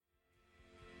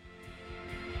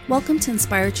Welcome to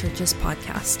Inspire Church's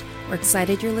podcast. We're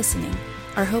excited you're listening.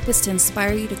 Our hope is to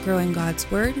inspire you to grow in God's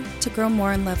Word, to grow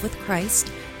more in love with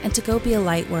Christ, and to go be a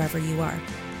light wherever you are.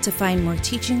 To find more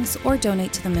teachings or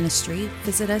donate to the ministry,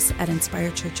 visit us at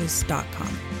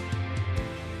inspirechurches.com.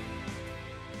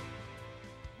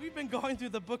 We've been going through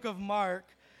the book of Mark,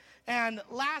 and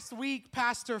last week,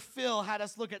 Pastor Phil had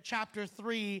us look at chapter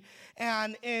 3,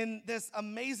 and in this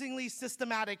amazingly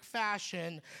systematic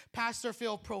fashion, Pastor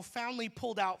Phil profoundly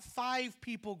pulled out 5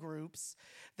 people groups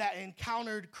that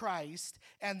encountered Christ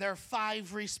and their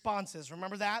 5 responses.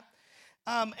 Remember that?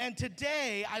 And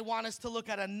today, I want us to look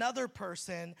at another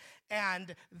person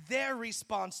and their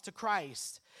response to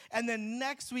Christ. And then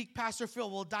next week, Pastor Phil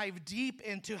will dive deep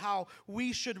into how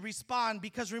we should respond.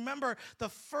 Because remember, the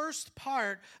first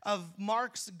part of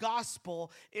Mark's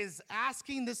gospel is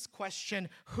asking this question,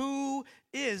 who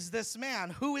is this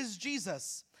man? Who is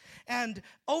Jesus? And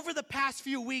over the past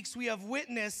few weeks, we have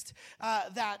witnessed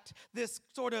that this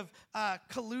sort of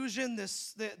collusion,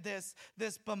 this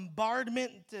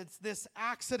bombardment, this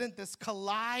accident, this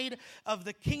collide of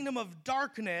the kingdom of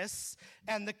darkness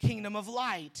and the kingdom of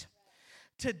light.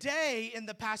 Today, in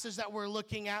the passage that we're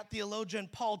looking at, theologian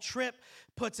Paul Tripp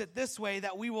puts it this way,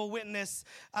 that we will witness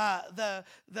the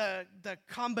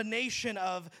combination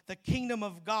of the kingdom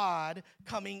of God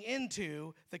coming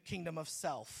into the kingdom of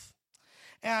self.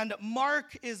 And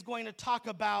Mark is going to talk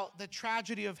about the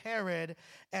tragedy of Herod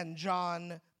and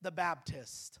John the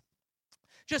Baptist.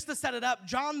 Just to set it up,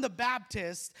 John the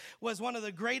Baptist was one of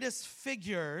the greatest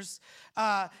figures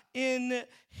in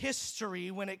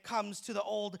history when it comes to the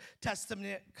Old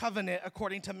Testament covenant,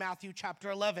 according to Matthew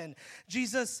chapter 11.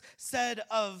 Jesus said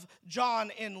of John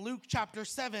in Luke chapter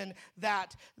 7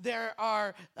 that there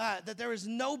is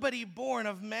nobody born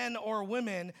of men or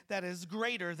women that is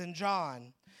greater than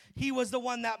John. He was the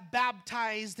one that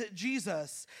baptized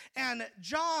Jesus. And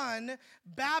John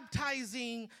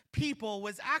baptizing people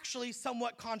was actually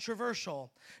somewhat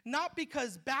controversial. Not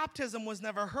because baptism was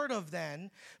never heard of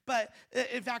then, but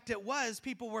in fact it was.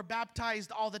 People were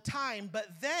baptized all the time.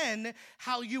 But then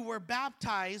how you were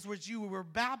baptized was you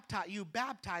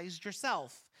baptized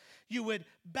yourself. You would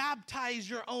baptize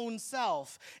your own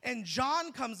self. And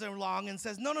John comes along and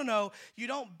says, no, you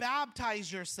don't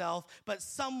baptize yourself, but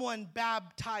someone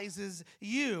baptizes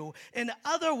you. In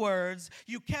other words,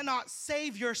 you cannot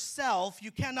save yourself.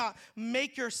 You cannot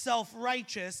make yourself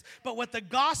righteous. But what the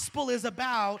gospel is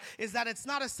about is that it's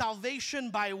not a salvation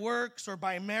by works or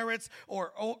by merits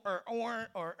or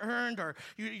earned, or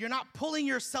you're not pulling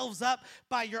yourselves up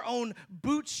by your own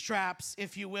bootstraps,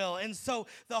 if you will. And so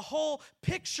the whole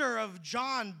picture of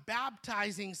John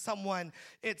baptizing someone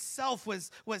itself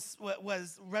was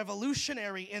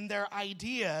revolutionary in their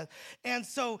idea. And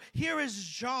so here is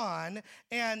John,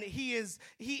 and he is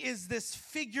this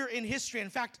figure in history. In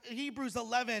fact, Hebrews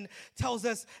 11 tells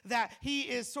us that he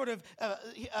is sort of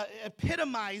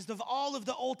epitomized of all of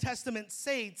the Old Testament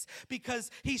saints because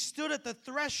he stood at the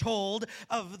threshold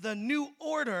of the new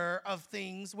order of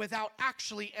things without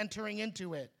actually entering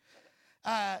into it.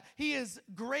 His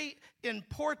great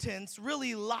importance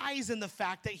really lies in the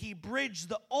fact that he bridged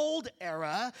the old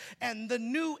era and the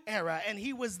new era, and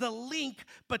he was the link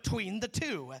between the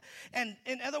two. And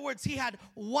in other words, he had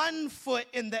one foot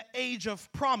in the age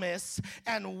of promise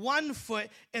and one foot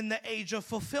in the age of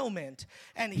fulfillment.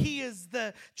 And he is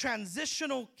the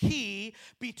transitional key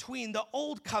between the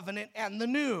old covenant and the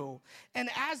new. And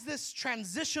as this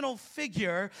transitional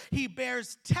figure, he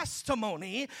bears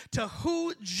testimony to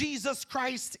who Jesus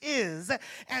Christ is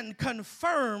and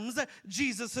confirms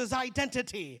Jesus'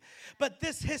 identity. But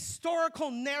this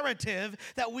historical narrative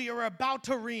that we are about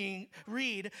to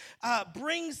read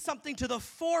brings something to the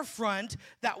forefront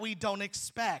that we don't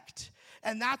expect.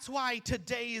 And that's why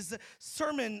today's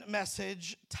sermon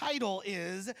message title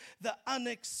is The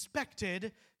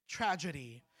Unexpected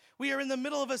Tragedy. We are in the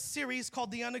middle of a series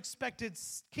called The Unexpected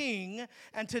King,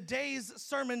 and today's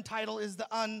sermon title is The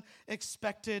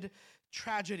Unexpected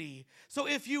Tragedy. So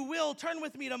if you will, turn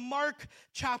with me to Mark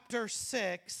chapter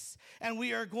 6, and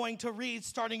we are going to read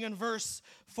starting in verse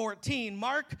 14.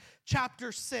 Mark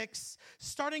chapter 6,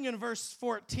 starting in verse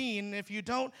 14. If you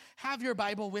don't have your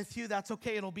Bible with you, that's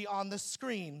okay. It'll be on the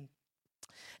screen.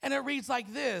 And it reads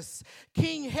like this: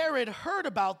 King Herod heard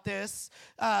about this,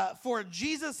 for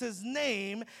Jesus'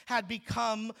 name had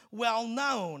become well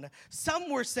known.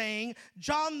 Some were saying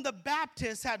John the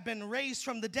Baptist had been raised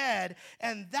from the dead,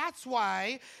 and that's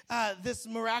why this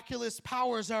miraculous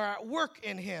powers are at work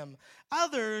in him.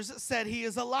 Others said he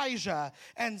is Elijah,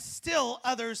 and still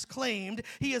others claimed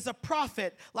he is a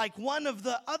prophet, like one of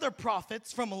the other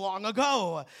prophets from long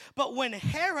ago. But when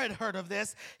Herod heard of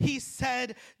this, he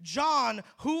said, John,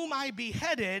 who whom I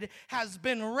beheaded has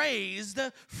been raised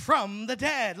from the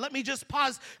dead. Let me just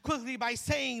pause quickly by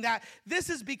saying that this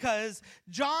is because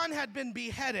John had been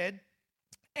beheaded,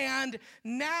 and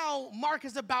now Mark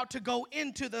is about to go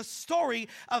into the story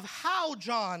of how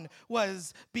John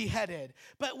was beheaded.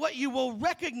 But what you will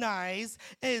recognize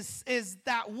is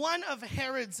that one of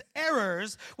Herod's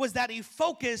errors was that he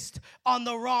focused on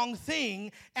the wrong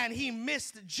thing and he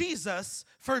missed Jesus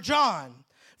for John.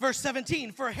 Verse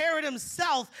 17, for Herod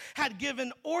himself had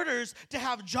given orders to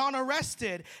have John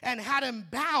arrested and had him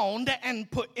bound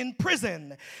and put in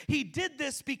prison. He did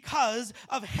this because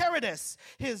of Herodias,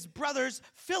 his brother's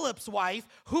Philip's wife,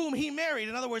 whom he married.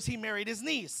 In other words, he married his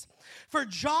niece. For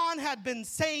John had been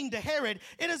saying to Herod,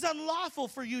 it is unlawful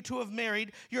for you to have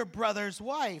married your brother's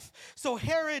wife. So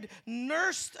Herodias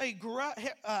nursed a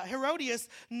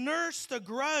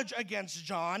grudge against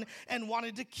John and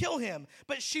wanted to kill him.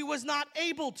 But she was not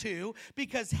able to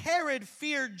because Herod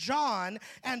feared John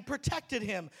and protected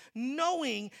him,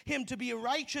 knowing him to be a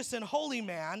righteous and holy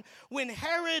man. When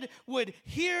Herod would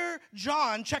hear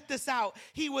John, check this out,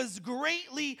 he was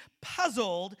greatly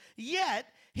puzzled, yet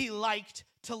he liked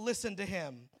to listen to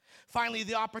him. Finally,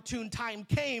 the opportune time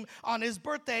came. On his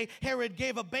birthday, Herod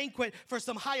gave a banquet for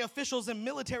some high officials and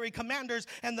military commanders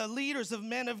and the leaders of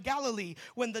men of Galilee.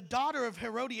 When the daughter of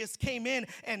Herodias came in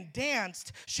and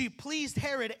danced, she pleased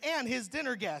Herod and his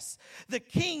dinner guests. The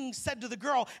king said to the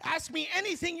girl, ask me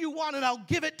anything you want and I'll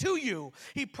give it to you.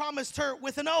 He promised her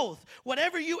with an oath,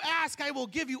 whatever you ask, I will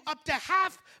give you up to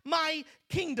half my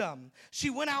kingdom.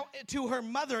 She went out to her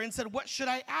mother and said, what should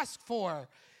I ask for?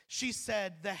 She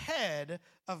said, the head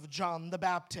of John the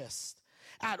Baptist.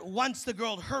 At once the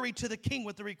girl hurried to the king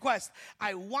with the request,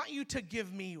 I want you to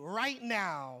give me right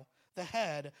now the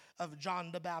head of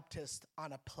John the Baptist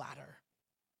on a platter.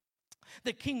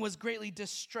 The king was greatly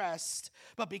distressed,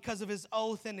 but because of his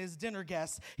oath and his dinner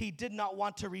guests, he did not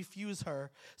want to refuse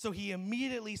her. So he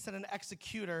immediately sent an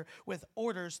executor with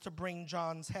orders to bring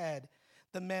John's head.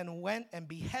 The men went and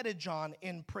beheaded John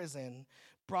in prison,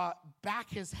 brought back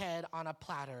his head on a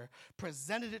platter,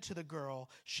 presented it to the girl.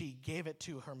 She gave it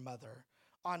to her mother.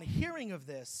 On hearing of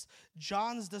this,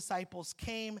 John's disciples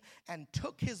came and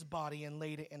took his body and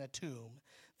laid it in a tomb.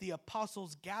 The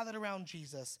apostles gathered around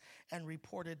Jesus and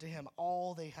reported to him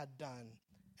all they had done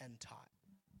and taught.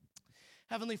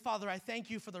 Heavenly Father, I thank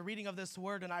you for the reading of this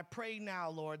word, and I pray now,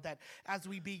 Lord, that as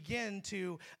we begin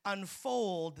to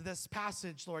unfold this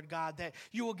passage, Lord God, that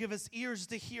you will give us ears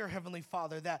to hear, Heavenly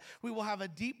Father, that we will have a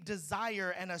deep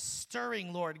desire and a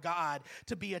stirring, Lord God,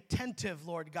 to be attentive,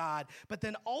 Lord God, but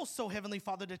then also, Heavenly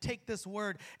Father, to take this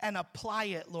word and apply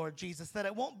it, Lord Jesus, that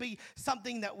it won't be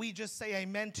something that we just say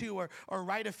amen to or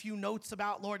write a few notes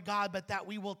about, Lord God, but that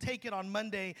we will take it on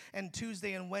Monday and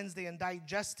Tuesday and Wednesday and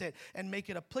digest it and make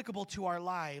it applicable to our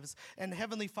lives. And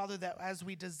Heavenly Father, that as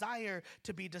we desire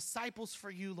to be disciples for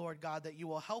you, Lord God, that you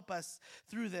will help us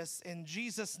through this. In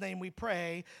Jesus' name we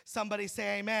pray. Somebody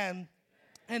say amen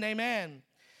and amen.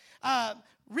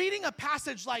 Reading a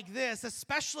passage like this,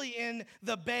 especially in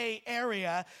the Bay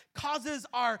Area, causes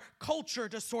our culture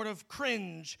to sort of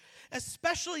cringe,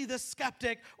 especially the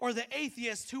skeptic or the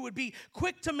atheist who would be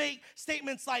quick to make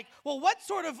statements like, well, what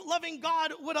sort of loving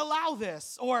God would allow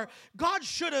this? Or God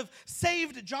should have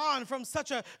saved John from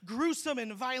such a gruesome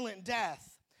and violent death.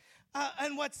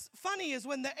 And what's funny is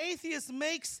when the atheist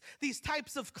makes these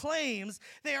types of claims,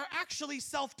 they are actually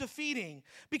self-defeating.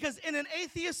 Because in an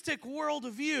atheistic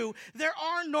worldview, there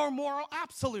are no moral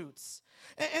absolutes.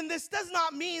 And this does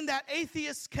not mean that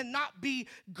atheists cannot be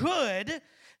good.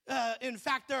 In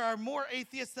fact, there are more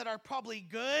atheists that are probably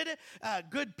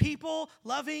good people,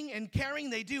 loving and caring.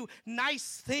 They do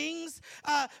nice things.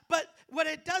 But what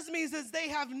it does mean is they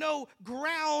have no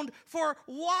ground for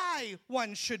why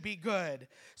one should be good.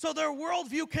 So their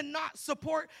worldview cannot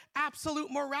support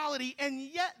absolute morality, and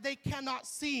yet they cannot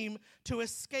seem to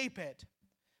escape it.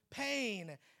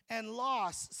 Pain and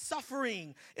loss,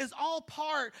 suffering is all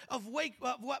part of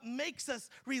what makes us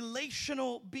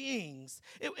relational beings.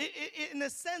 It in a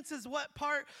sense, is what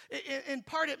part, in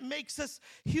part, it makes us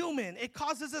human. It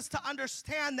causes us to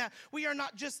understand that we are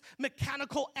not just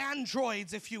mechanical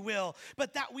androids, if you will,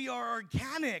 but that we are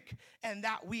organic and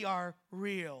that we are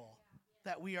real.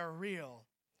 That we are real.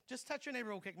 Just touch your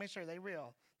neighbor real quick. Make sure they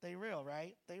real. They real,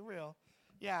 right? They real.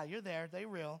 Yeah, you're there. They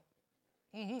real.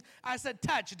 I said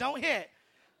touch, don't hit.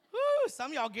 Woo,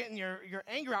 some of y'all getting your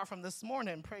anger out from this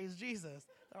morning. Praise Jesus.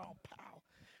 They're all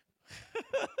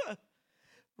pow.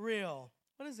 Real.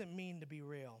 What does it mean to be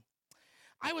real?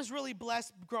 I was really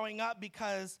blessed growing up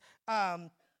because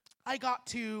I got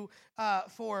to,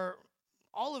 for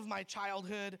all of my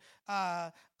childhood,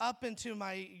 up into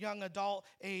my young adult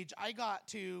age, I got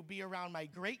to be around my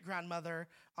great-grandmother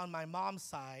on my mom's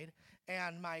side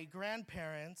and my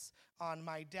grandparents on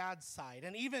my dad's side.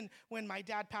 And even when my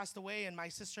dad passed away and my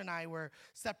sister and I were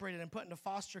separated and put into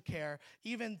foster care,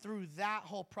 even through that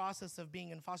whole process of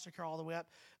being in foster care all the way up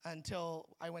until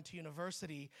I went to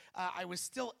university, I was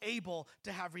still able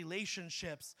to have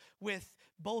relationships with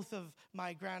both of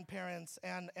my grandparents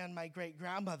and my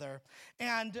great-grandmother.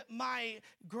 And my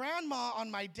grandma on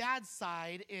my dad's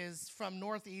side is from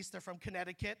Northeast. They're from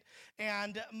Connecticut.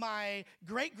 And my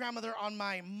great-grandmother on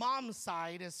my mom's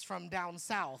side is from down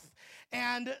south.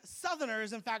 And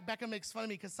Southerners, in fact, Becca makes fun of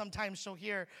me because sometimes she'll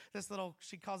hear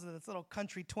she calls it this little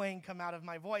country twang come out of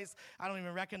my voice. I don't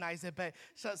even recognize it, but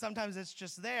sometimes it's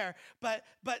just there. But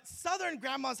Southern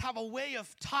grandmas have a way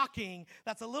of talking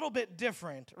that's a little bit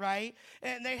different, right?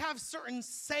 And they have certain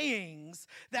sayings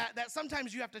that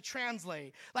sometimes you have to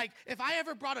translate. Like, if I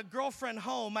ever brought a girlfriend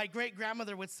home, my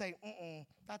great-grandmother would say,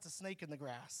 that's a snake in the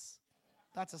grass.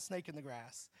 That's a snake in the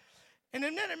grass. And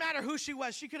it didn't matter who she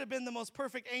was. She could have been the most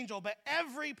perfect angel. But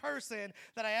every person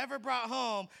that I ever brought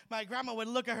home, my grandma would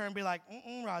look at her and be like,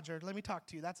 Roger, let me talk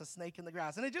to you. That's a snake in the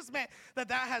grass. And it just meant that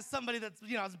has somebody that's,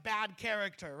 is bad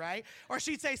character, right? Or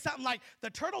she'd say something like, the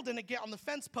turtle didn't get on the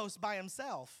fence post by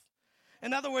himself.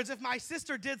 In other words, if my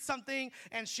sister did something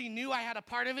and she knew I had a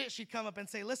part of it, she'd come up and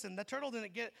say, listen, the turtle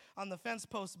didn't get on the fence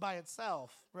post by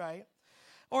itself, right?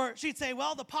 Or she'd say,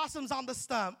 well, the possum's on the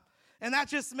stump. And that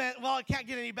just meant, well, it can't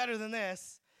get any better than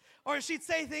this. Or she'd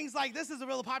say things like, this is a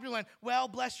real popular one, well,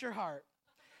 bless your heart.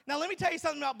 Now, let me tell you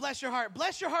something about bless your heart.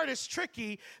 Bless your heart is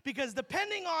tricky because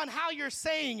depending on how you're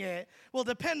saying it will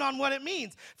depend on what it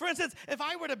means. For instance, if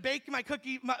I were to bake my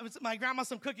grandma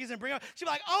some cookies and bring them, she'd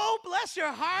be like, oh, bless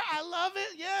your heart. I love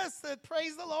it. Yes,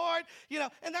 praise the Lord.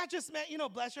 And that just meant,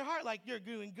 bless your heart. Like, you're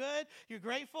doing good. You're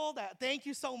grateful. Thank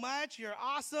you so much. You're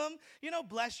awesome.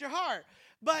 Bless your heart.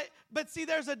 But see,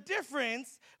 there's a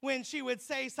difference when she would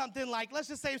say something like, let's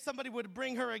just say somebody would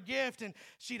bring her a gift and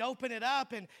she'd open it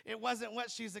up and it wasn't what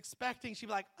she's expecting. She'd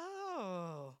be like,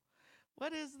 oh,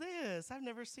 what is this? I've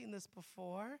never seen this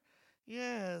before.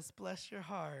 Yes, bless your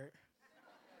heart.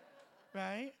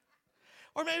 Right?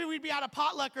 Or maybe we'd be at a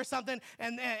potluck or something,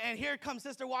 and here comes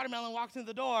Sister Watermelon, walks in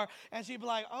the door, and she'd be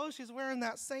like, oh, she's wearing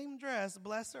that same dress,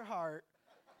 bless her heart.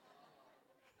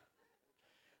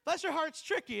 Bless your heart's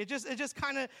tricky. It just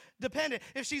kind of depended.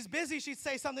 If she's busy, she'd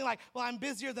say something like, well, I'm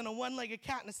busier than a one-legged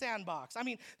cat in a sandbox. I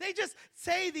mean, they just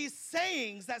say these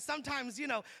sayings that sometimes,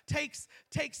 takes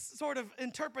sort of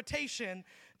interpretation.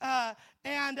 But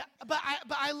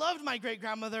I loved my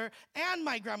great-grandmother and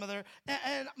my grandmother.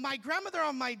 And my grandmother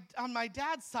on my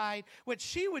dad's side, what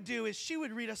she would do is she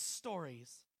would read us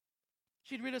stories.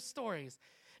 She'd read us stories.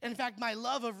 In fact, my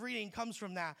love of reading comes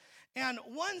from that. And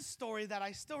one story that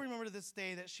I still remember to this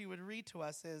day that she would read to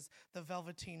us is The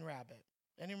Velveteen Rabbit.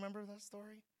 Any remember that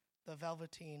story? The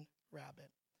Velveteen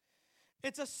Rabbit.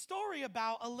 It's a story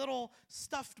about a little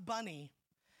stuffed bunny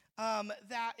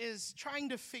that is trying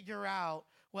to figure out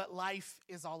what life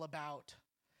is all about.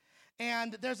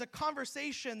 And there's a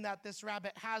conversation that this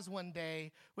rabbit has one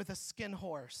day with a skin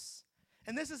horse.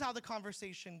 And this is how the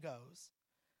conversation goes.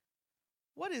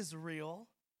 What is real?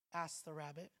 Asked the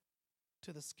rabbit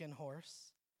to the skin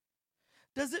horse.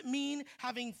 Does it mean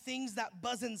having things that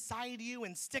buzz inside you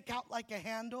and stick out like a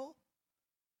handle?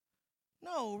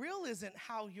 No, real isn't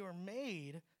how you're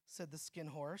made, said the skin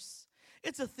horse.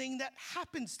 It's a thing that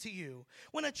happens to you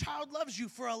when a child loves you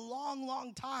for a long,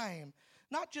 long time,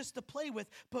 not just to play with,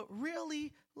 but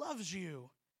really loves you.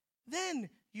 Then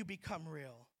you become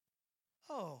real.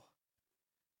 Oh,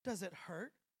 does it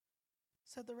hurt?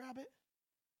 Said the rabbit.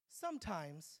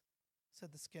 Sometimes,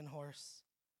 said the skin horse.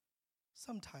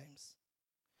 Sometimes.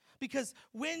 Because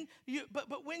when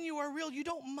you are real, you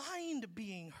don't mind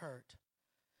being hurt.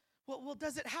 Well,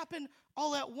 does it happen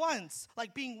all at once,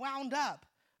 like being wound up,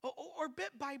 or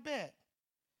bit by bit?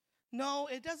 No,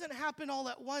 it doesn't happen all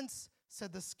at once,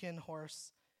 said the skin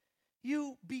horse.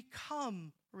 You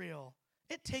become real.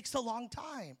 It takes a long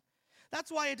time. That's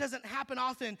why it doesn't happen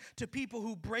often to people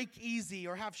who break easy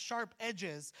or have sharp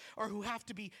edges or who have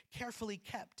to be carefully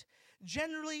kept.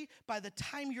 Generally, by the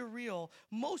time you're real,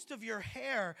 most of your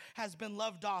hair has been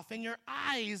loved off and your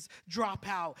eyes drop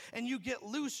out and you get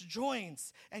loose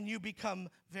joints and you become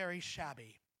very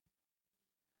shabby.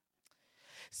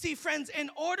 See, friends, in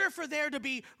order for there to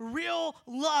be real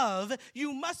love,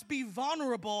 you must be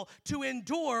vulnerable to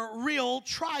endure real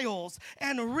trials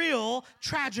and real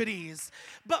tragedies.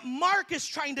 But Mark is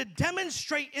trying to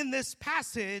demonstrate in this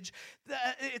passage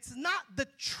that it's not the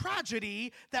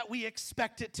tragedy that we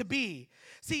expect it to be.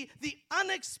 See, the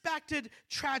unexpected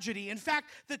tragedy, in fact,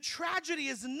 the tragedy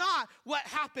is not what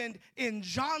happened in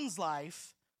John's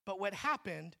life, but what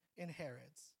happened in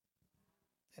Herod's.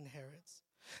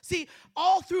 See,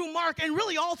 all through Mark and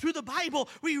really all through the Bible,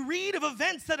 we read of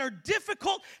events that are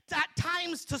difficult at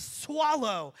times to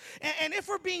swallow. And if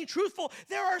we're being truthful,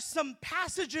 there are some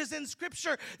passages in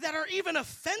Scripture that are even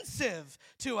offensive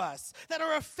to us, that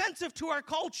are offensive to our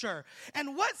culture.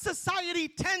 And what society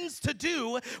tends to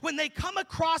do when they come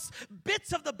across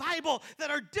bits of the Bible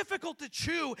that are difficult to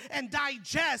chew and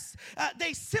digest,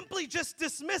 they simply just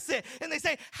dismiss it. And they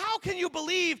say, how can you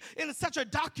believe in such a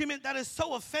document that is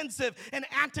so offensive and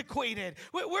antiquated?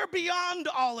 We're beyond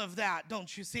all of that,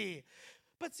 don't you see?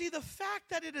 But see, the fact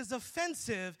that it is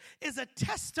offensive is a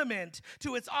testament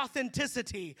to its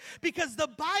authenticity, because the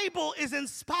Bible is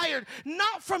inspired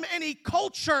not from any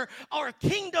culture or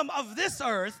kingdom of this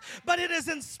earth, but it is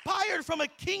inspired from a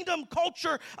kingdom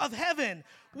culture of heaven,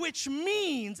 which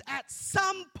means at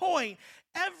some point,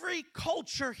 every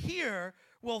culture here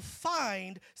will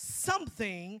find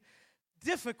something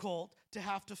difficult to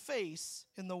have to face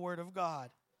in the Word of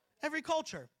God. Every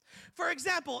culture. For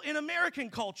example, in American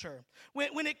culture,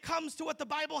 when it comes to what the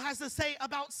Bible has to say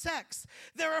about sex,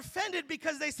 they're offended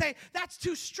because they say, that's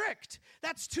too strict,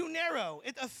 that's too narrow,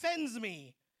 it offends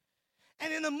me.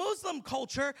 And in the Muslim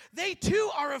culture, they too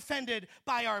are offended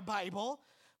by our Bible,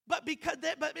 but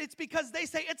it's because they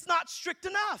say it's not strict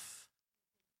enough.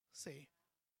 See?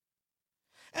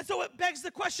 And so it begs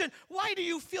the question, why do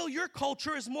you feel your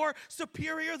culture is more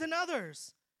superior than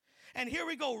others? And here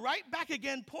we go, right back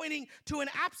again, pointing to an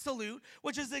absolute,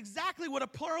 which is exactly what a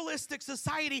pluralistic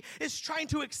society is trying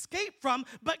to escape from,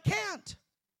 but can't.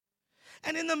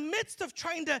 And in the midst of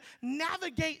trying to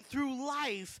navigate through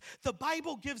life, the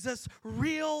Bible gives us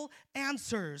real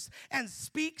answers and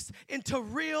speaks into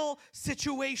real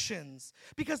situations.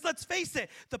 Because let's face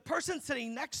it, the person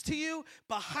sitting next to you,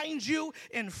 behind you,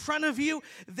 in front of you,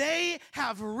 they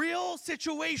have real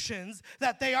situations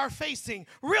that they are facing,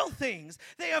 real things.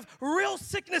 They have real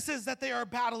sicknesses that they are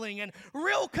battling and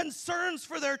real concerns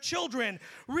for their children,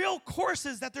 real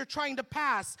courses that they're trying to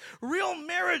pass, real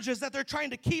marriages that they're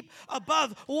trying to keep above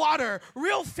water,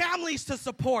 real families to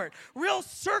support, real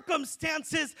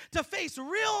circumstances to face,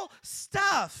 real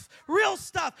stuff, real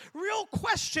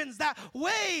questions that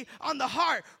weigh on the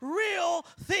heart, real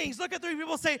things. Look at three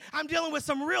people, say, I'm dealing with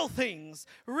some real things,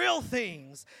 real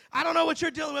things. I don't know what you're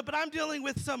dealing with, but I'm dealing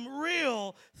with some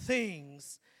real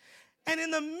things. And in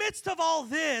the midst of all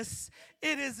this,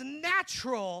 it is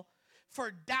natural for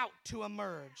doubt to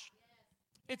emerge.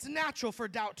 It's natural for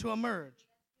doubt to emerge.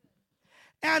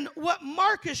 And what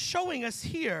Mark is showing us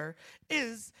here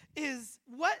is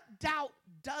what doubt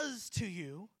does to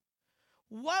you,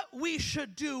 what we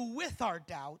should do with our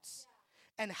doubts,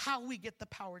 and how we get the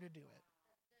power to do it.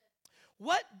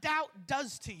 What doubt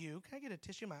does to you, can I get a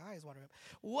tissue? My eyes water up.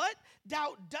 What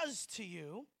doubt does to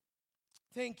you,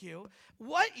 thank you,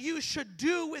 what you should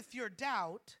do with your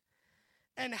doubt,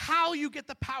 and how you get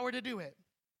the power to do it.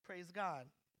 Praise God.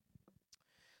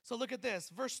 So look at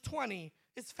this. Verse 20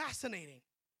 is fascinating.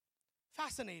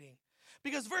 Fascinating.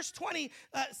 Because verse 20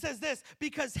 says this,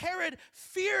 because Herod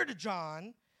feared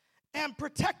John and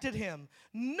protected him,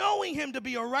 knowing him to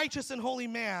be a righteous and holy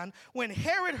man. When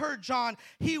Herod heard John,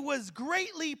 he was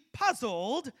greatly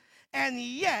puzzled, and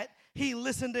yet he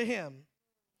listened to him.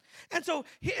 And so,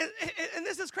 and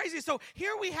this is crazy. So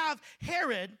here we have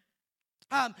Herod,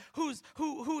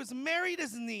 who has married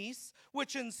his niece,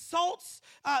 which insults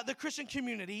the Christian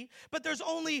community, but there's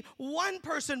only one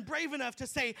person brave enough to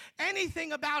say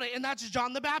anything about it, and that's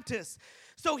John the Baptist.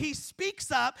 So he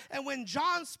speaks up, and when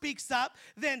John speaks up,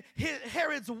 then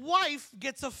Herod's wife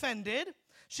gets offended.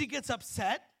 She gets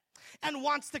upset and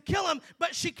wants to kill him,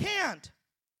 but she can't.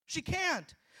 She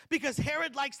can't, because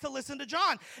Herod likes to listen to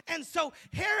John. And so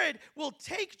Herod will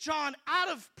take John out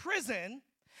of prison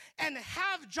and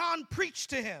have John preach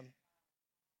to him.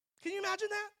 Can you imagine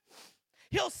that?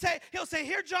 He'll say,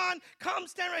 here, John, come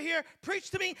stand right here, preach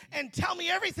to me, and tell me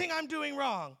everything I'm doing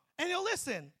wrong. And he'll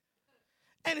listen.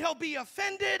 And he'll be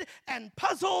offended and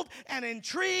puzzled and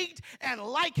intrigued and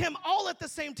like him all at the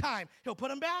same time. He'll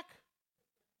put him back,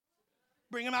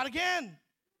 bring him out again.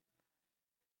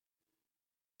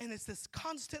 And it's this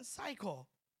constant cycle,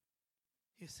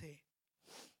 you see.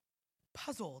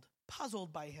 Puzzled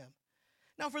by him.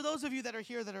 Now, for those of you that are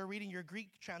here that are reading your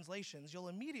Greek translations, you'll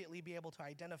immediately be able to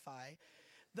identify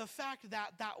the fact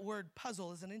that that word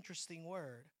puzzle is an interesting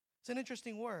word. It's an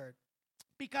interesting word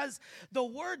because the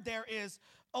word there is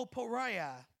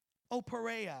oporeia.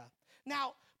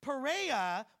 Now,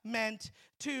 Perea meant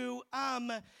to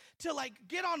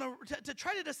get on to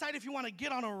try to decide if you want to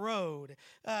get on a road,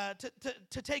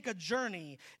 to take a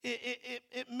journey.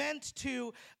 It meant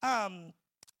to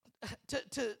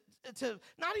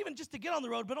not even just to get on the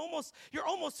road, but you're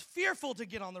almost fearful to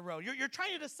get on the road. You're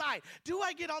trying to decide, do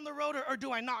I get on the road or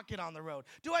do I not get on the road?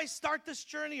 Do I start this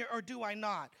journey or do I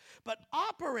not? But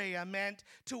oporeia meant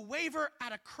to waver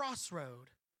at a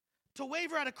crossroad. To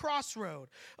waver at a crossroad.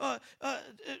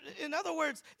 In other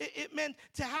words, it meant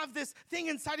to have this thing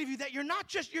inside of you that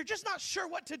you're just not sure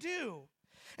what to do.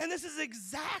 And this is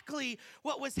exactly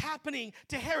what was happening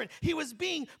to Herod. He was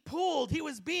being pulled. He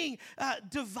was being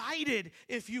divided,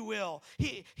 if you will.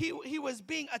 He was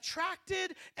being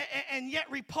attracted and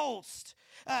yet repulsed.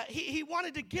 He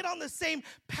wanted to get on the same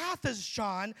path as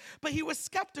John, but he was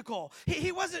skeptical.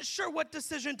 He wasn't sure what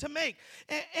decision to make.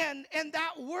 And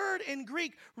that word in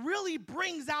Greek really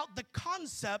brings out the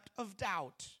concept of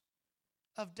doubt.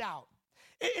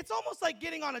 It's almost like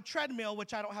getting on a treadmill,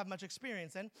 which I don't have much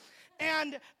experience in.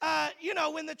 And,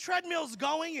 when the treadmill's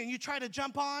going and you try to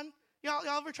jump on, y'all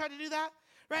ever try to do that?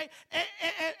 Right?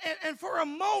 And for a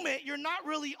moment, you're not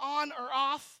really on or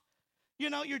off.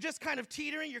 You're just kind of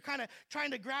teetering. You're kind of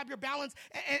trying to grab your balance.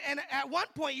 And at one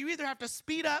point, you either have to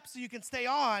speed up so you can stay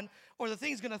on or the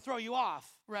thing's going to throw you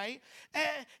off, right?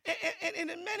 And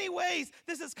in many ways,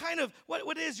 this is kind of what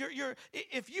it is.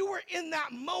 If you were in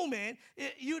that moment,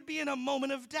 you'd be in a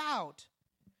moment of doubt.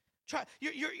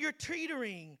 You're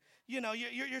teetering.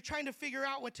 You're trying to figure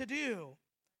out what to do.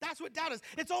 That's what doubt is.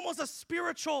 It's almost a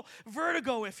spiritual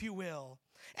vertigo, if you will.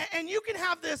 And you can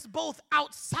have this both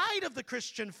outside of the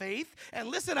Christian faith, and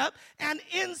listen up, and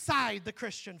inside the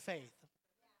Christian faith.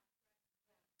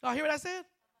 Oh, hear what I said?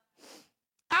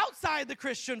 Outside the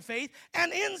Christian faith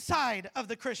and inside of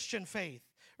the Christian faith,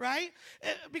 right?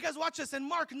 Because watch this, in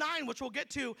Mark 9, which we'll get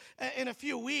to in a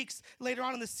few weeks later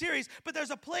on in the series, but there's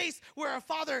a place where a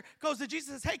father goes to Jesus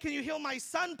and says, hey, can you heal my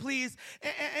son, please?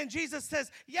 And Jesus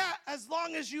says, yeah, as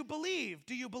long as you believe.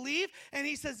 Do you believe? And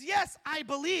he says, yes, I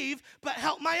believe, but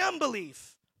help my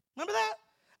unbelief. Remember that?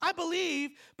 I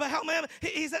believe, but help my unbelief.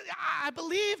 He said, I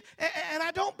believe and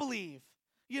I don't believe.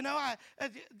 I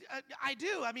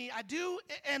do. I do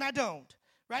and I don't.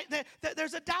 Right?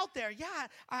 There's a doubt there. Yeah,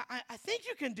 I think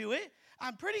you can do it.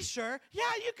 I'm pretty sure. Yeah,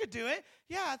 you could do it.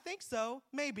 Yeah, I think so.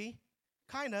 Maybe.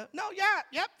 Kind of. No, yeah,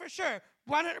 yep, for sure.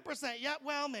 100%. Yeah,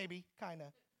 well, maybe. Kind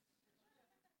of.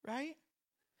 Right?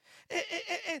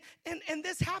 And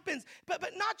this happens, but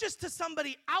not just to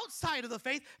somebody outside of the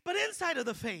faith, but inside of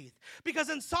the faith. Because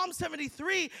in Psalm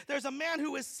 73, there's a man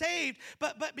who was saved,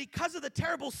 but because of the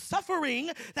terrible suffering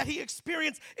that he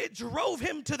experienced, it drove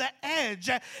him to the edge,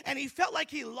 and he felt like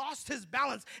he lost his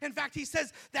balance. In fact, he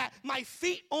says that my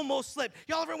feet almost slipped.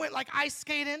 Y'all ever went like ice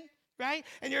skating? Right?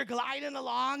 And you're gliding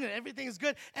along and everything's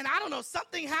good. And I don't know,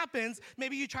 something happens.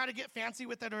 Maybe you try to get fancy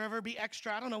with it or ever be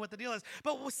extra. I don't know what the deal is.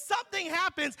 But something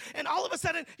happens and all of a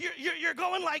sudden you're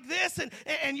going like this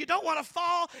and you don't want to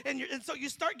fall. And so you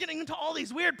start getting into all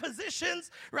these weird positions,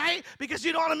 right? Because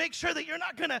you don't want to make sure that you're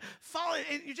not going to fall.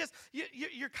 And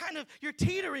you're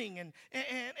teetering.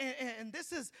 And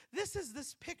this is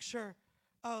this picture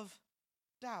of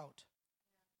doubt.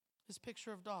 This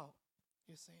picture of doubt,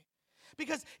 you see.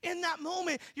 Because in that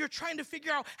moment, you're trying to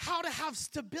figure out how to have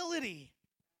stability.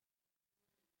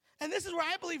 And this is where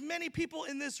I believe many people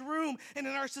in this room and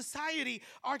in our society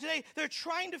are today. They're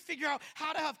trying to figure out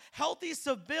how to have healthy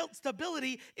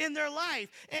stability in their life.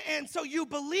 And so you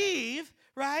believe,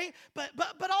 right?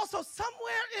 But also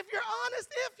somewhere, if you're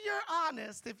honest,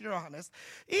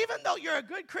 even though you're a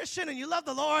good Christian and you love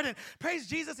the Lord and praise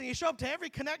Jesus and you show up to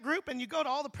every Connect group and you go to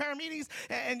all the prayer meetings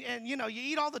and you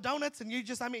eat all the donuts and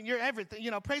you're everything,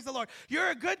 praise the Lord.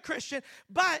 You're a good Christian,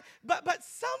 but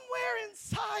somewhere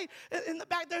inside, in the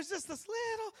back, there's just this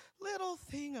little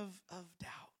thing of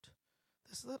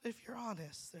doubt. If you're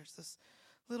honest, there's this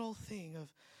little thing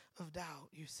of doubt,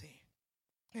 you see.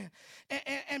 Yeah.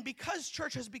 And because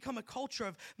church has become a culture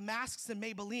of masks and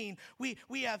Maybelline,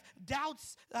 we have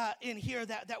doubts in here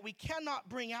that we cannot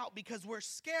bring out because we're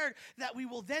scared that we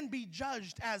will then be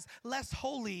judged as less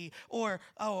holy or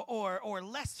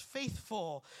less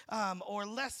faithful or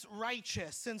less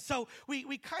righteous. And so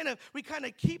we kind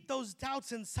of keep those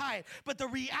doubts inside. But the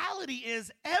reality is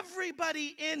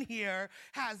everybody in here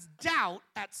has doubt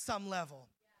at some level.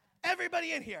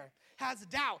 Everybody in here has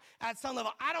doubt at some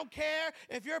level. I don't care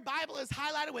if your Bible is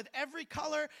highlighted with every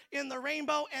color in the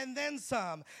rainbow and then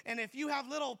some. And if you have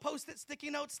little Post-it sticky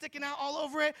notes sticking out all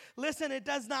over it, listen, it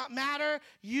does not matter.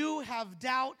 You have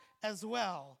doubt as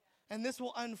well. And this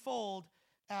will unfold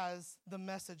as the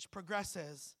message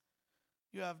progresses.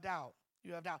 You have doubt.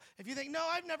 You have doubt. If you think, no,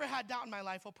 I've never had doubt in my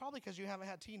life, well, probably because you haven't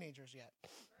had teenagers yet.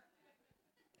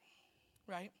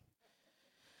 Right?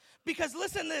 Because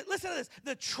listen to this.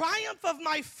 The triumph of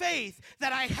my faith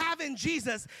that I have in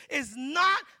Jesus is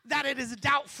not that it is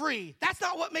doubt-free. That's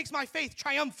not what makes my faith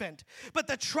triumphant. But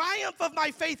the triumph of my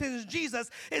faith in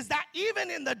Jesus is that even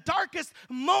in the darkest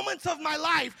moments of my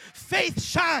life, faith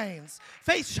shines.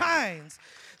 Faith shines.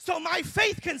 So my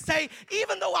faith can say,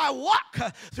 even though I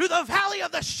walk through the valley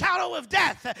of the shadow of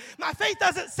death, my faith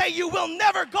doesn't say you will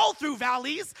never go through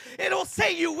valleys. It'll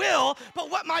say you will. But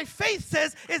what my faith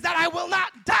says is that I will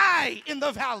not die in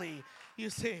the valley, you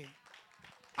see.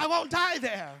 I won't die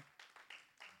there.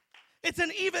 It's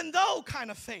an even though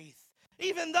kind of faith.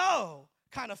 Even though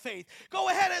kind of faith. Go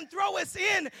ahead and throw us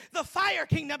in the fire,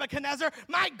 King Nebuchadnezzar.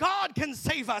 My God can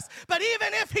save us. But even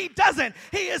if he doesn't,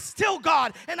 he is still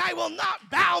God, and I will not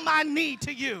bow my knee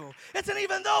to you. It's an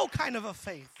even though kind of a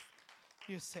faith,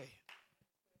 you see.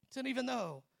 It's an even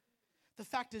though. The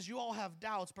fact is you all have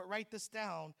doubts, but write this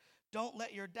down. Don't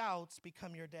let your doubts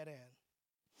become your dead end.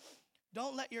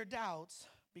 Don't let your doubts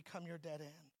become your dead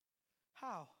end.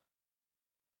 How?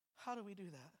 How do we do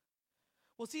that?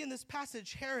 Well, see, in this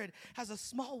passage, Herod has a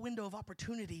small window of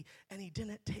opportunity, and he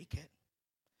didn't take it.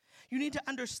 You need to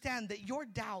understand that your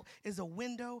doubt is a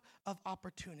window of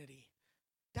opportunity.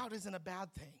 Doubt isn't a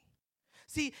bad thing.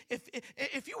 See,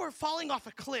 if you were falling off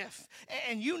a cliff,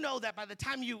 and you know that by the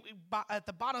time you at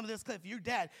the bottom of this cliff, you're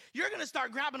dead, you're going to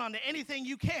start grabbing onto anything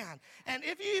you can. And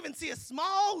if you even see a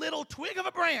small little twig of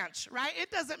a branch, right,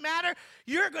 it doesn't matter.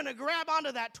 You're going to grab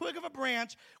onto that twig of a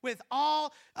branch with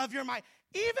all of your might,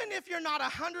 even if you're not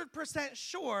 100%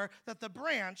 sure that the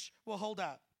branch will hold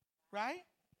up, right?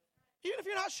 Even if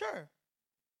you're not sure.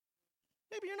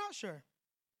 Maybe you're not sure.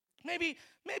 Maybe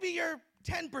you're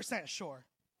 10% sure.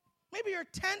 Maybe you're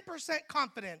 10%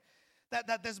 confident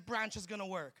that this branch is going to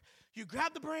work. You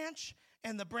grab the branch,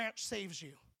 and the branch saves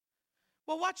you.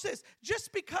 Well, watch this.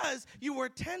 Just because you were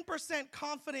 10%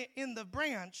 confident in the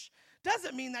branch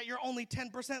doesn't mean that you're only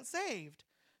 10% saved.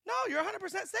 No, you're 100%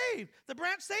 saved. The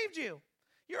branch saved you.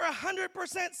 You're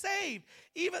 100% saved,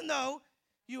 even though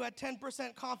you had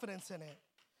 10% confidence in it.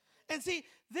 And see,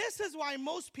 this is why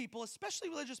most people, especially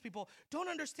religious people, don't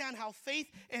understand how faith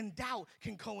and doubt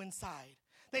can coincide.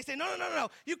 They say, no.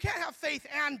 You can't have faith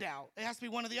and doubt. It has to be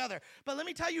one or the other. But let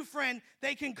me tell you, friend,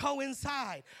 they can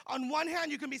coincide. On one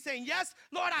hand, you can be saying, yes,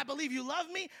 Lord, I believe you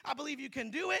love me. I believe you can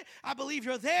do it. I believe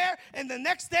you're there. And the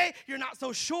next day, you're not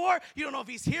so sure. You don't know if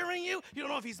he's hearing you. You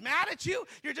don't know if he's mad at you.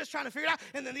 You're just trying to figure it out.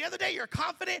 And then the other day, you're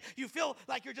confident. You feel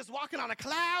like you're just walking on a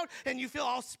cloud, and you feel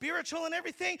all spiritual and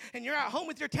everything. And you're at home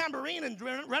with your tambourine and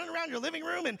running around your living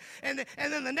room. And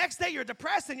then the next day, you're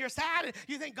depressed and you're sad, and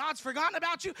you think God's forgotten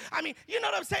about you. I mean, you know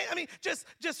what I'm saying? I mean,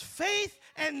 just faith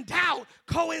and doubt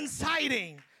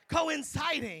coinciding,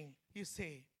 you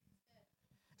see.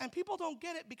 And people don't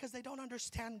get it because they don't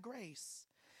understand grace.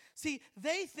 See,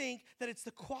 they think that it's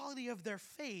the quality of their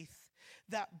faith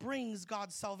that brings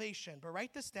God's salvation. But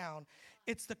write this down.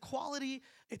 It's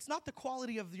not the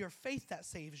quality of your faith that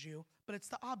saves you, but it's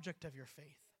the object of your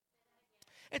faith.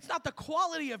 It's not the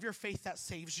quality of your faith that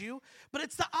saves you, but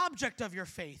it's the object of your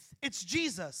faith. It's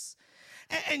Jesus.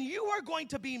 And you are going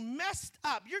to be messed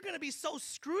up. You're going to be so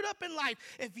screwed up in life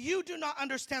if you do not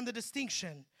understand the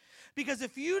distinction. Because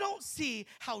if you don't see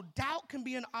how doubt can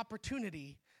be an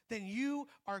opportunity, then you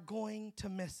are going to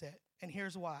miss it. And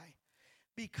here's why.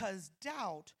 Because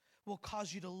doubt will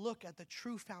cause you to look at the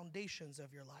true foundations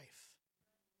of your life.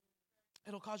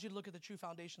 It'll cause you to look at the true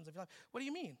foundations of your life. What do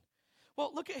you mean?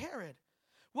 Well, look at Herod.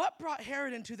 What brought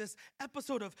Herod into this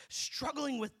episode of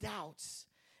struggling with doubts?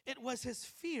 It was his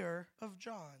fear of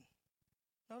John.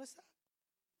 Notice that?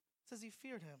 It says he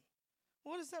feared him.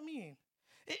 What does that mean?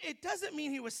 It doesn't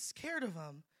mean he was scared of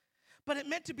him, but it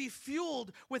meant to be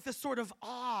fueled with a sort of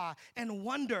awe and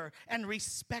wonder and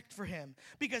respect for him.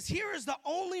 Because here is the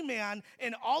only man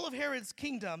in all of Herod's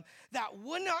kingdom that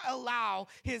would not allow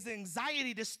his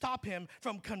anxiety to stop him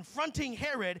from confronting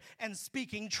Herod and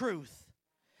speaking truth.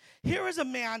 Here is a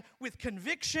man with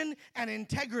conviction and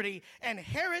integrity, and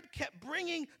Herod kept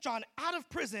bringing John out of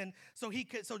prison so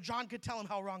John could tell him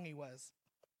how wrong he was.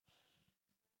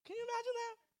 Can you imagine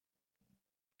that?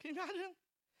 Can you imagine?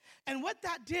 And what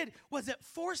that did was it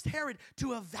forced Herod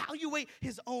to evaluate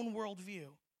his own worldview.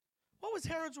 What was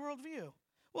Herod's worldview?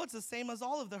 Well, it's the same as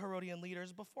all of the Herodian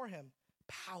leaders before him.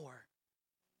 Power.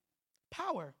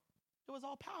 Power. It was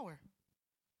all power.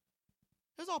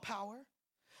 It was all power.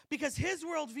 Because his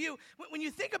worldview, when you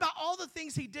think about all the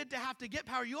things he did to have to get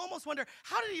power, you almost wonder,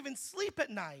 how did he even sleep at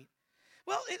night?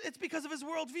 Well, it's because of his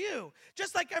worldview.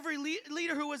 Just like every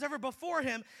leader who was ever before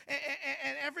him,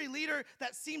 and every leader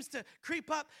that seems to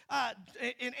creep up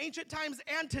in ancient times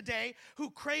and today who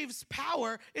craves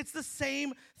power, it's the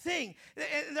same thing.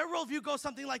 And their worldview goes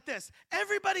something like this.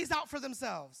 Everybody's out for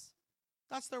themselves.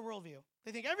 That's their worldview.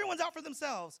 They think everyone's out for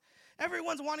themselves.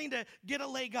 Everyone's wanting to get a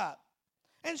leg up.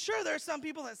 And sure, there are some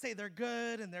people that say they're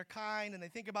good and they're kind and they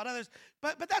think about others,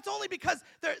 but that's only because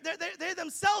they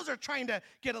themselves are trying to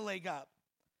get a leg up.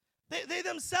 They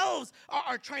themselves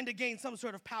are trying to gain some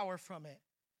sort of power from it.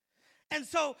 And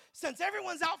so, since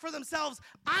everyone's out for themselves,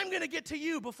 I'm going to get to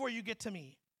you before you get to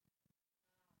me.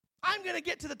 I'm going to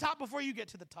get to the top before you get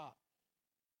to the top.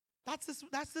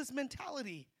 That's this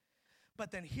mentality.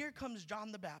 But then here comes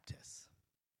John the Baptist.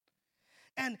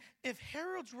 And if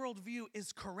Herod's worldview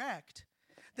is correct,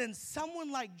 then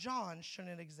someone like John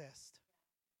shouldn't exist.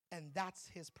 And that's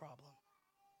his problem.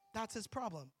 That's his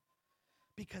problem.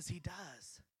 Because he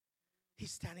does.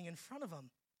 He's standing in front of him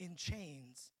in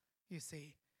chains, you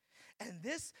see. And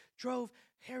this drove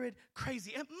Herod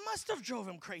crazy. It must have drove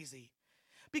him crazy.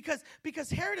 Because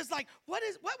Herod is like,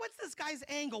 what's this guy's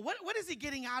angle? What is he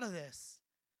getting out of this?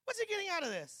 What's he getting out of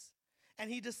this? And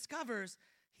he discovers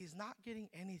he's not getting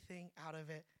anything out of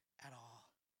it at all.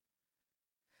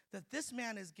 That this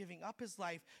man is giving up his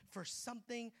life for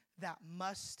something that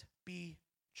must be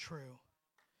true.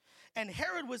 And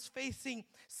Herod was facing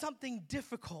something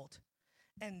difficult.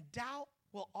 And doubt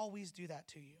will always do that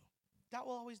to you. Doubt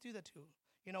will always do that to you.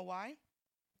 You know why?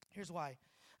 Here's why.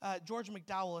 George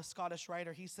MacDowell, a Scottish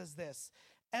writer, he says this: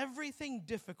 everything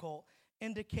difficult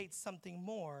indicates something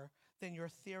more than your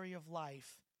theory of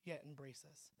life yet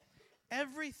embraces.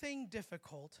 Everything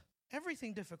difficult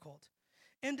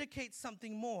indicates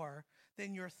something more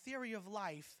than your theory of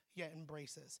life yet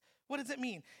embraces. What does it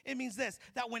mean? It means this,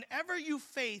 that whenever you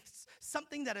face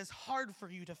something that is hard for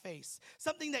you to face,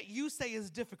 something that you say is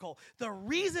difficult, the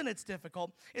reason it's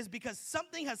difficult is because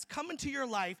something has come into your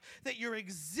life that your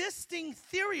existing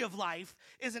theory of life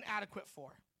isn't adequate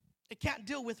for. It can't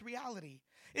deal with reality.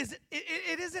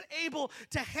 It isn't able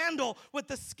to handle what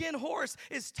the skin horse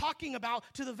is talking about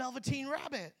to the velveteen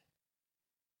rabbit.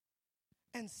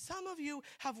 And some of you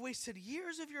have wasted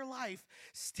years of your life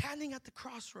standing at the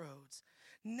crossroads,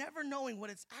 never knowing what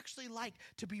it's actually like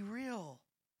to be real.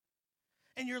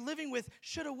 And you're living with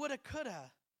shoulda, woulda,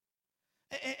 coulda.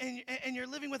 And you're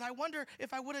living with, I wonder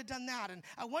if I would have done that, and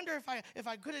I wonder if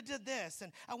I could have did this,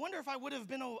 and I wonder if I would have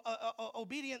been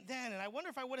obedient then, and I wonder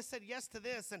if I would have said yes to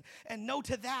this and no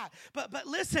to that. But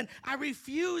listen, I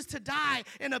refuse to die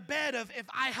in a bed of if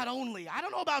I had only. I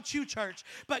don't know about you, church,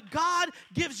 but God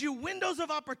gives you windows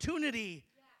of opportunity,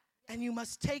 and you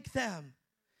must take them.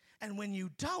 And when you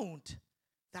don't,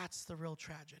 that's the real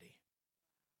tragedy.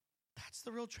 That's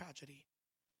the real tragedy.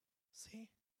 See?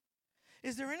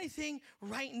 Is there anything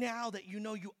right now that you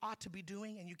know you ought to be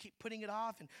doing and you keep putting it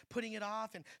off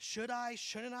and should I,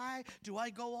 shouldn't I? Do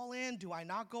I go all in? Do I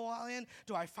not go all in?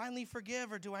 Do I finally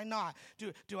forgive or do I not?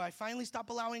 Do I finally stop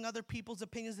allowing other people's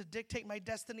opinions to dictate my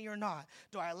destiny or not?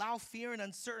 Do I allow fear and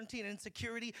uncertainty and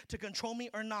insecurity to control me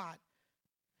or not?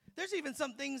 There's even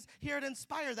some things here at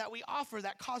Inspire that we offer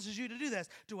that causes you to do this.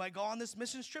 Do I go on this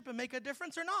mission trip and make a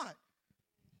difference or not?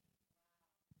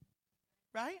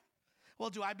 Right? Well,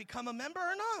 do I become a member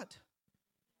or not?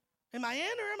 Am I in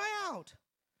or am I out?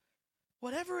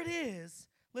 Whatever it is,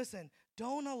 listen,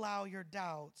 don't allow your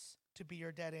doubts to be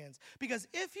your dead ends. Because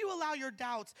if you allow your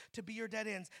doubts to be your dead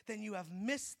ends, then you have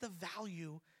missed the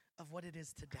value of what it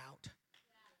is to doubt.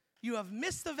 You have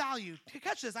missed the value.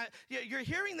 Catch this. You're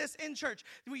hearing this in church.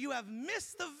 You have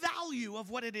missed the value of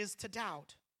what it is to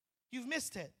doubt. You've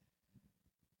missed it.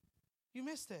 You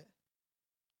missed it.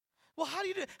 Well, how do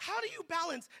you do it? How do you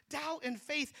balance doubt and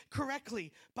faith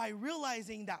correctly? By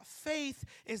realizing that faith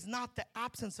is not the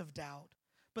absence of doubt,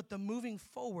 but the moving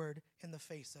forward in the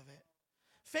face of it.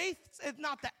 Faith is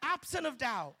not the absence of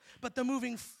doubt, but the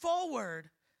moving forward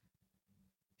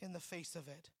in the face of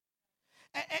it.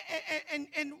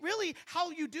 And really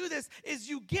how you do this is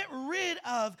you get rid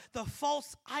of the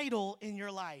false idol in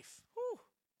your life. Whew.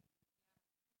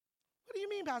 What do you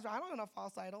mean, Pastor? I don't have a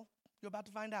false idol. You're about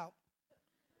to find out.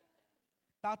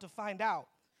 About to find out.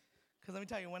 Because let me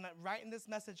tell you, when I'm writing this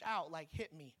message out,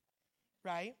 hit me,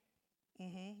 right?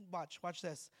 Watch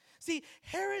this. See,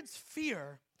 Herod's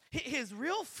fear, his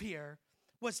real fear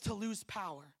was to lose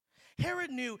power. Herod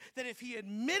knew that if he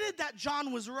admitted that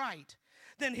John was right,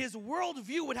 then his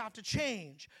worldview would have to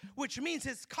change, which means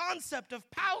his concept of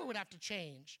power would have to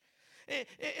change.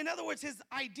 In other words, his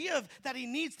idea of that he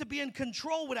needs to be in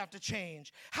control would have to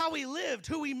change. How he lived,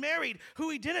 who he married, who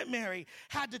he didn't marry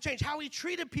had to change. How he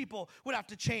treated people would have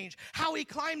to change. How he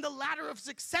climbed the ladder of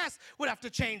success would have to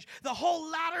change. The whole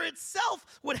ladder itself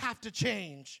would have to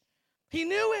change. He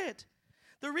knew it.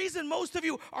 The reason most of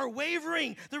you are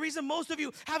wavering, the reason most of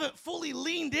you haven't fully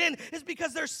leaned in is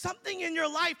because there's something in your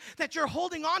life that you're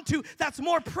holding on to that's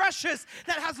more precious,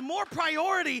 that has more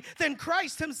priority than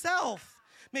Christ himself.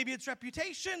 Maybe it's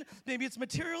reputation, maybe it's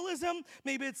materialism,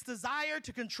 maybe it's desire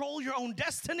to control your own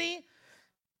destiny,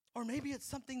 or maybe it's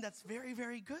something that's very,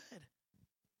 very good.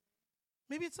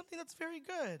 Maybe it's something that's very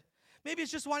good. Maybe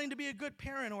it's just wanting to be a good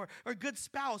parent or a good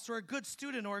spouse or a good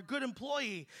student or a good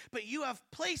employee, but you have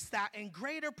placed that in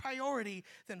greater priority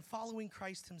than following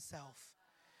Christ himself.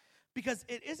 Because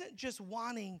it isn't just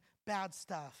wanting bad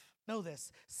stuff. Know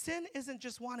this. Sin isn't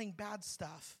just wanting bad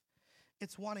stuff.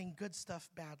 It's wanting good stuff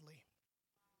badly.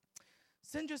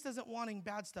 Sin just isn't wanting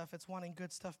bad stuff. It's wanting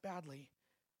good stuff badly.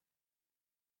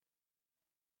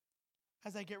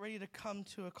 As I get ready to come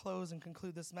to a close and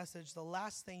conclude this message, the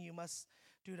last thing you must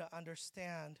do to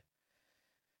understand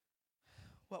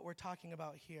what we're talking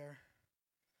about here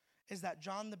is that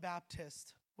John the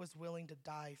Baptist was willing to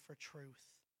die for truth.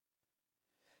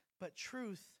 But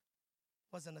truth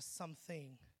wasn't a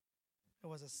something. It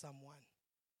was a someone.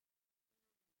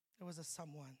 It was a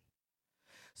someone.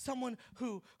 Someone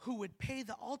who would pay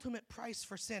the ultimate price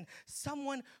for sin.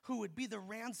 Someone who would be the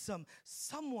ransom.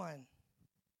 Someone.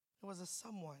 It was a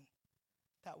someone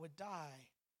that would die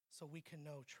so we can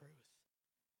know truth.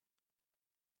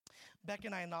 Beck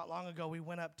and I, not long ago, we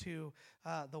went up to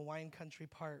the wine country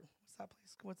part. What's that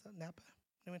place? What's that? Napa?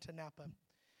 We went to Napa.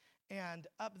 And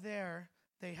up there,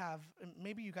 they have,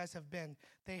 maybe you guys have been,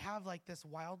 they have like this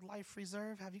wildlife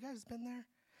reserve. Have you guys been there?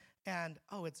 And,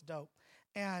 oh, it's dope.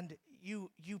 And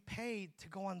you pay to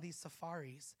go on these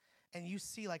safaris. And you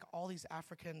see like all these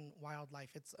African wildlife.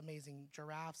 It's amazing.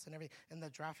 Giraffes and everything. And the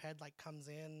giraffe head like comes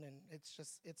in and it's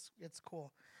just, it's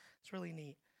cool. It's really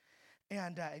neat.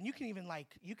 And you can even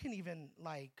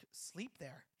sleep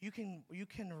there. You can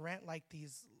rent like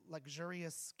these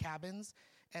luxurious cabins,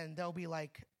 and there'll be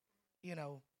like,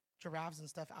 giraffes and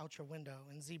stuff out your window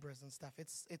and zebras and stuff.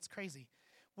 It's crazy.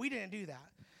 We didn't do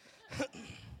that.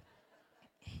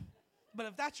 But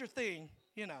if that's your thing,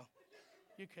 you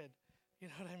could. You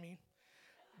know what I mean?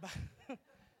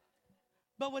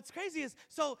 But what's crazy is,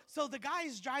 so the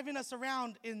guy's driving us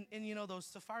around in those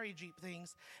safari jeep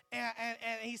things, and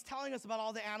he's telling us about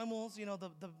all the animals,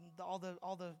 all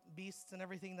the beasts and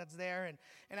everything that's there,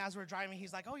 and as we're driving,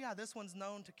 he's like, oh yeah, this one's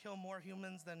known to kill more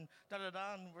humans than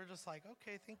da-da-da, and we're just like,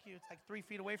 okay, thank you. It's like 3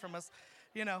 feet away from us,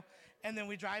 and then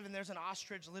we drive, and there's an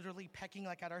ostrich literally pecking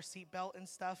like at our seatbelt and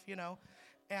stuff,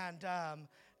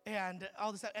 and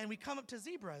all this stuff, and we come up to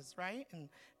zebras, right?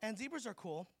 And zebras are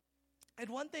cool. And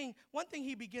one thing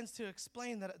he begins to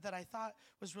explain that I thought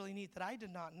was really neat that I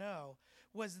did not know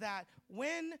was that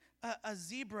when a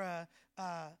zebra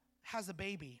has a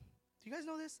baby, do you guys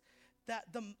know this?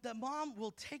 That the mom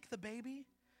will take the baby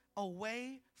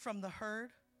away from the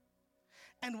herd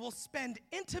and will spend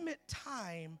intimate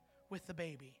time with the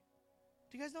baby.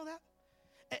 Do you guys know that?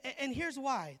 And here's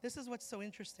why. This is what's so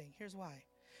interesting. Here's why.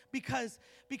 Because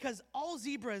all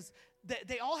zebras,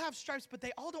 they all have stripes, but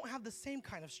they all don't have the same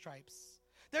kind of stripes.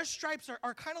 Their stripes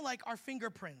are kind of like our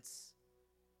fingerprints,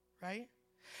 right?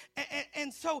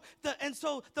 And so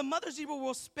the mother zebra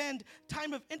will spend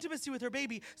time of intimacy with her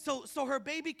baby, so her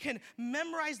baby can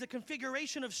memorize the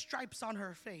configuration of stripes on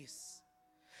her face.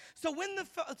 So when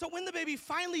the baby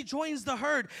finally joins the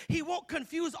herd, he won't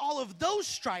confuse all of those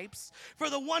stripes for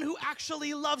the one who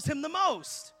actually loves him the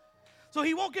most. So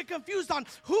he won't get confused on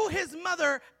who his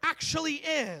mother actually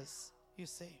is, you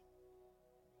see.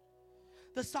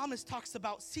 The psalmist talks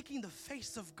about seeking the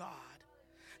face of God.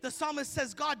 The psalmist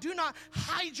says, God, do not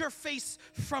hide your face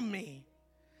from me.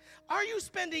 Are you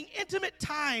spending intimate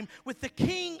time with the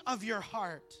king of your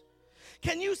heart?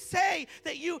 Can you say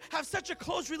that you have such a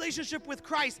close relationship with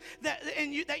Christ that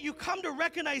you come to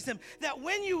recognize him, that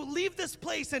when you leave this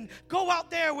place and go out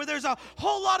there where there's a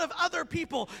whole lot of other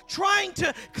people trying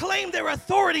to claim their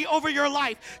authority over your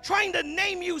life, trying to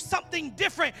name you something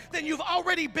different than you've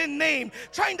already been named,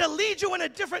 trying to lead you in a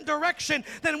different direction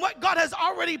than what God has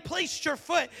already placed your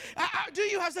foot? Do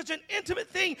you have such an intimate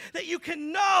thing that you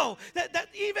can know that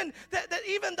even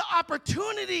the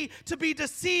opportunity to be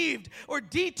deceived or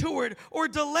detoured or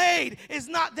delayed is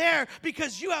not there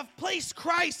because you have placed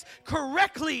Christ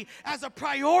correctly as a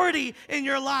priority in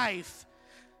your life?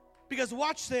 Because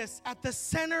watch this, at the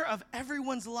center of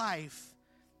everyone's life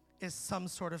is some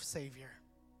sort of Savior.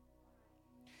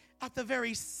 at the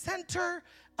very center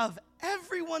of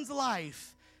everyone's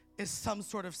life is some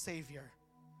sort of savior.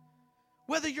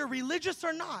 Whether you're religious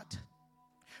or not,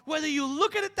 whether you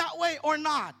look at it that way or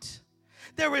not,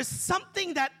 there is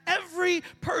something that every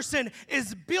person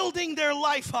is building their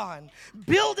life on,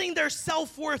 building their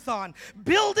self-worth on,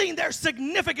 building their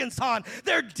significance on,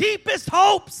 their deepest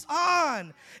hopes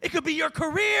on. It could be your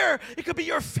career. It could be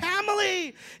your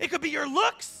family. It could be your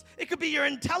looks. It could be your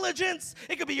intelligence.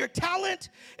 It could be your talent.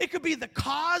 It could be the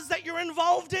cause that you're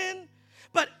involved in.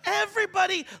 But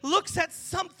everybody looks at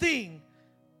something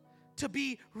to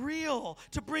be real,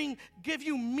 to give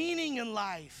you meaning in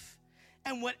life.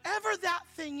 And whatever that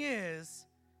thing is,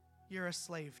 you're a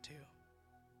slave to.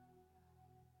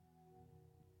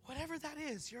 Whatever that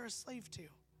is, you're a slave to.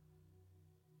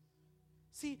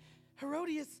 See,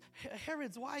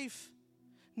 Herod's wife,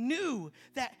 knew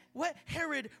that what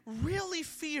Herod really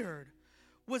feared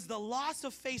was the loss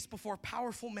of face before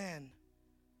powerful men.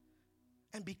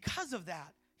 And because of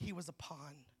that, he was a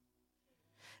pawn.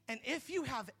 And if you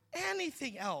have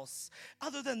anything else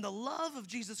other than the love of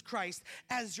Jesus Christ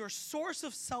as your source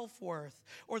of self-worth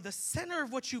or the center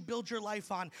of what you build your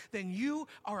life on, then you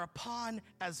are a pawn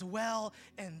as well.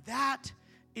 And that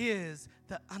is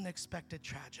the unexpected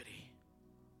tragedy.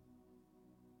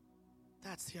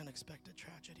 That's the unexpected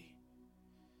tragedy.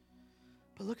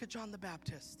 But look at John the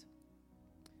Baptist.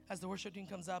 As the worship team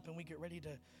comes up and we get ready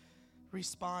to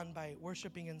respond by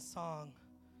worshiping in song,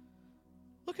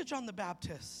 look at John the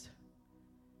Baptist.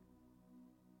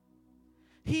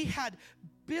 He had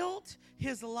built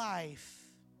his life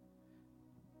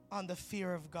on the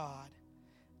fear of God.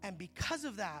 And because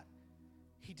of that,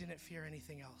 he didn't fear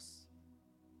anything else.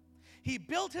 He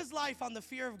built his life on the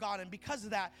fear of God, and because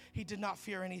of that, he did not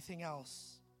fear anything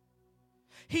else.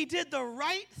 He did the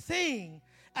right thing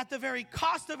at the very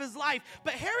cost of his life,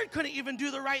 but Herod couldn't even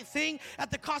do the right thing at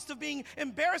the cost of being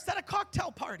embarrassed at a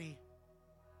cocktail party.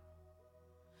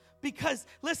 Because,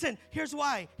 listen, here's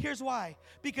why.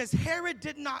 Because Herod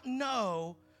did not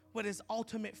know what his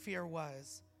ultimate fear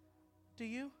was. Do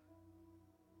you?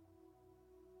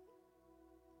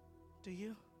 Do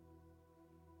you?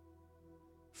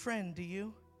 Friend, do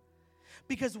you?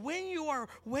 Because when you are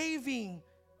waving,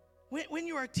 when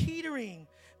you are teetering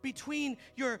between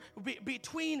your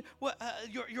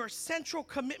central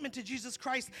commitment to Jesus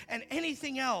Christ and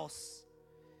anything else,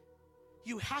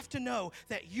 you have to know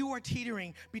that you are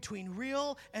teetering between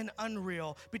real and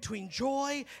unreal, between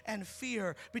joy and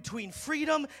fear, between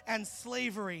freedom and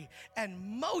slavery. And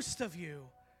most of you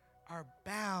are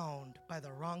bound by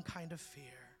the wrong kind of fear.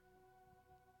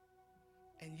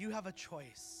 And you have a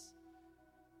choice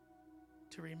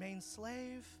to remain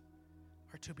slave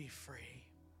or to be free.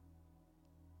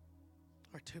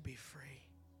 Or to be free.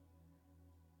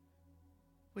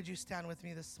 Would you stand with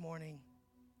me this morning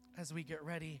as we get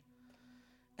ready?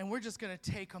 And we're just going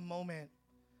to take a moment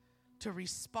to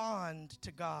respond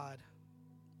to God.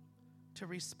 To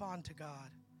respond to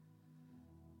God.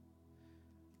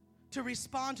 To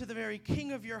respond to the very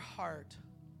King of your heart.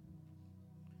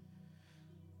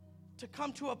 To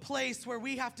come to a place where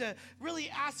we have to really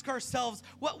ask ourselves,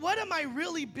 what am I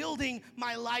really building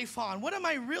my life on? What am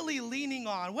I really leaning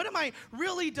on? What am I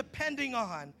really depending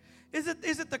on? Is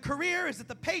it the career? Is it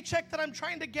the paycheck that I'm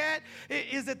trying to get?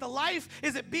 Is it the life?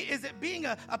 Is it being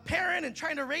a parent and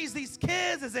trying to raise these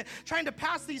kids? Is it trying to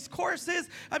pass these courses?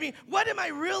 I mean, what am I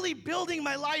really building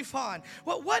my life on?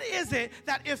 What is it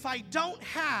that if I don't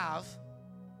have,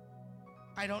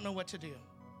 I don't know what to do?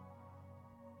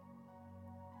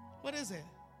 What is it?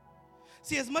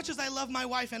 See, as much as I love my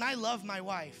wife, and I love my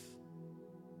wife,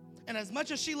 and as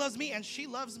much as she loves me, and she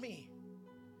loves me,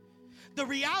 the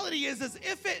reality is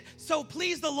if it so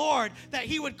pleased the Lord that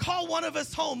he would call one of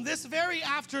us home this very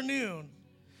afternoon,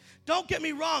 don't get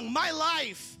me wrong, my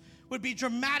life would be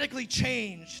dramatically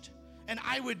changed, and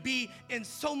I would be in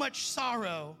so much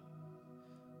sorrow.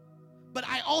 But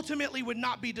I ultimately would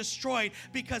not be destroyed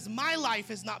because my life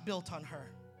is not built on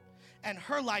her, and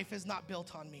her life is not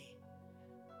built on me.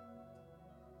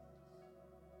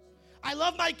 I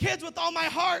love my kids with all my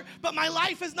heart, but my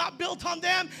life is not built on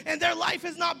them, and their life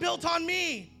is not built on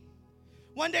me.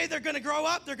 One day they're going to grow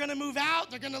up, they're going to move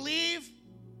out, they're going to leave,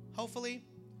 hopefully.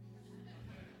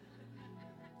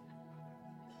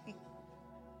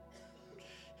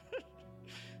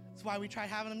 That's why we try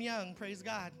having them young, praise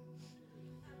God.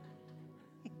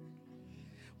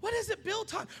 What is it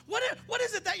built on? What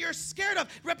is it that you're scared of?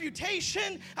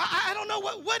 Reputation? I don't know.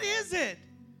 What is it?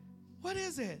 What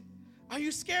is it? Are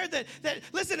you scared that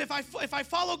listen, if I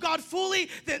follow God fully,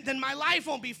 then my life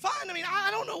won't be fun? I mean,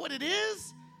 I don't know what it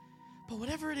is. But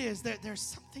whatever it is, there's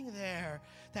something there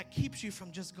that keeps you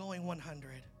from just going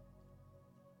 100.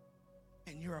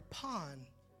 and you're a pawn.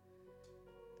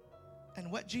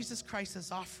 And what Jesus Christ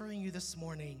is offering you this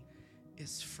morning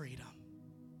is freedom.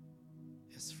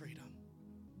 Is freedom.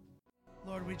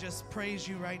 Lord, we just praise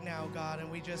you right now, God,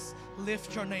 and we just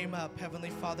lift your name up, Heavenly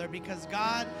Father, because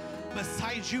God,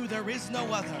 besides you, there is no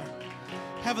other.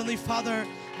 Heavenly Father,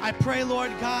 I pray,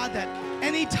 Lord God, that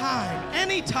anytime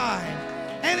and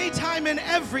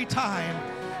every time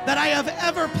that I have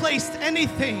ever placed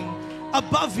anything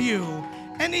above you,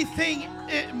 anything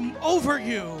over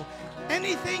you,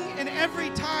 anything and every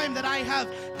time that I have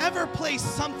ever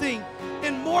placed something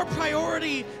in more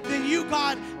priority than you,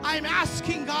 God, I'm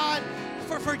asking God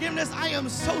for forgiveness. I am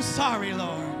so sorry,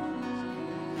 Lord.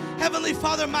 Heavenly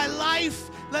Father, my life,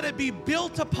 let it be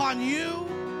built upon you.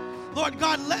 Lord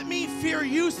God, let me fear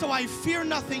you so I fear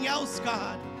nothing else,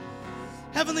 God.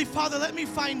 Heavenly Father, let me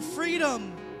find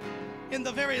freedom in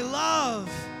the very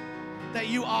love that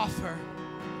you offer.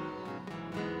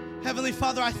 Heavenly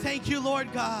Father, I thank you,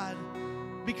 Lord God,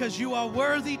 because you are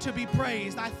worthy to be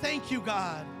praised. I thank you,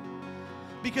 God,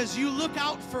 because you look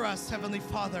out for us, Heavenly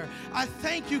Father. I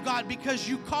thank you, God, because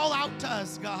you call out to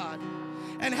us, God.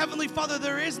 And Heavenly Father,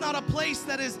 there is not a place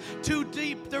that is too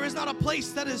deep. There is not a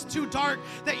place that is too dark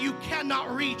that you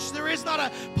cannot reach. There is not a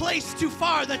place too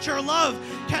far that your love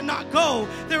cannot go.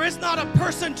 There is not a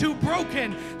person too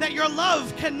broken that your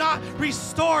love cannot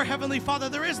restore, Heavenly Father.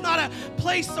 There is not a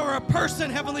place or a person,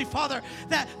 Heavenly Father,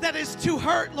 that is too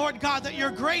hurt, Lord God, that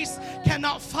your grace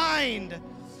cannot find.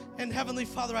 And Heavenly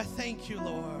Father, I thank you,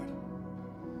 Lord,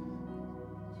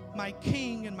 my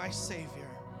King and my Savior.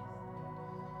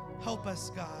 Help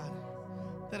us, God,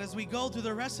 that as we go through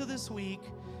the rest of this week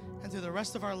and through the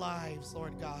rest of our lives,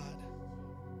 Lord God,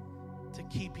 to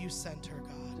keep you center,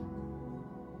 God.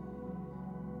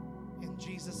 In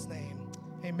Jesus' name,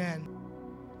 amen.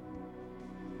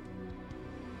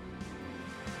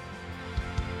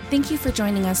 Thank you for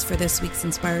joining us for this week's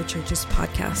Inspire Churches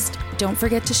podcast. Don't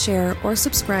forget to share or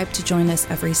subscribe to join us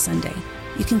every Sunday.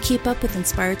 You can keep up with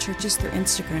Inspire Churches through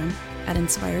Instagram at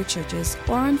Inspire Churches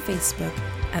or on Facebook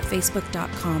at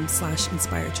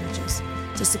facebook.com/Inspire Churches.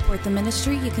 To support the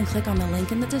ministry, you can click on the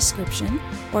link in the description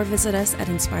or visit us at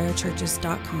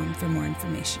inspirechurches.com for more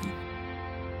information.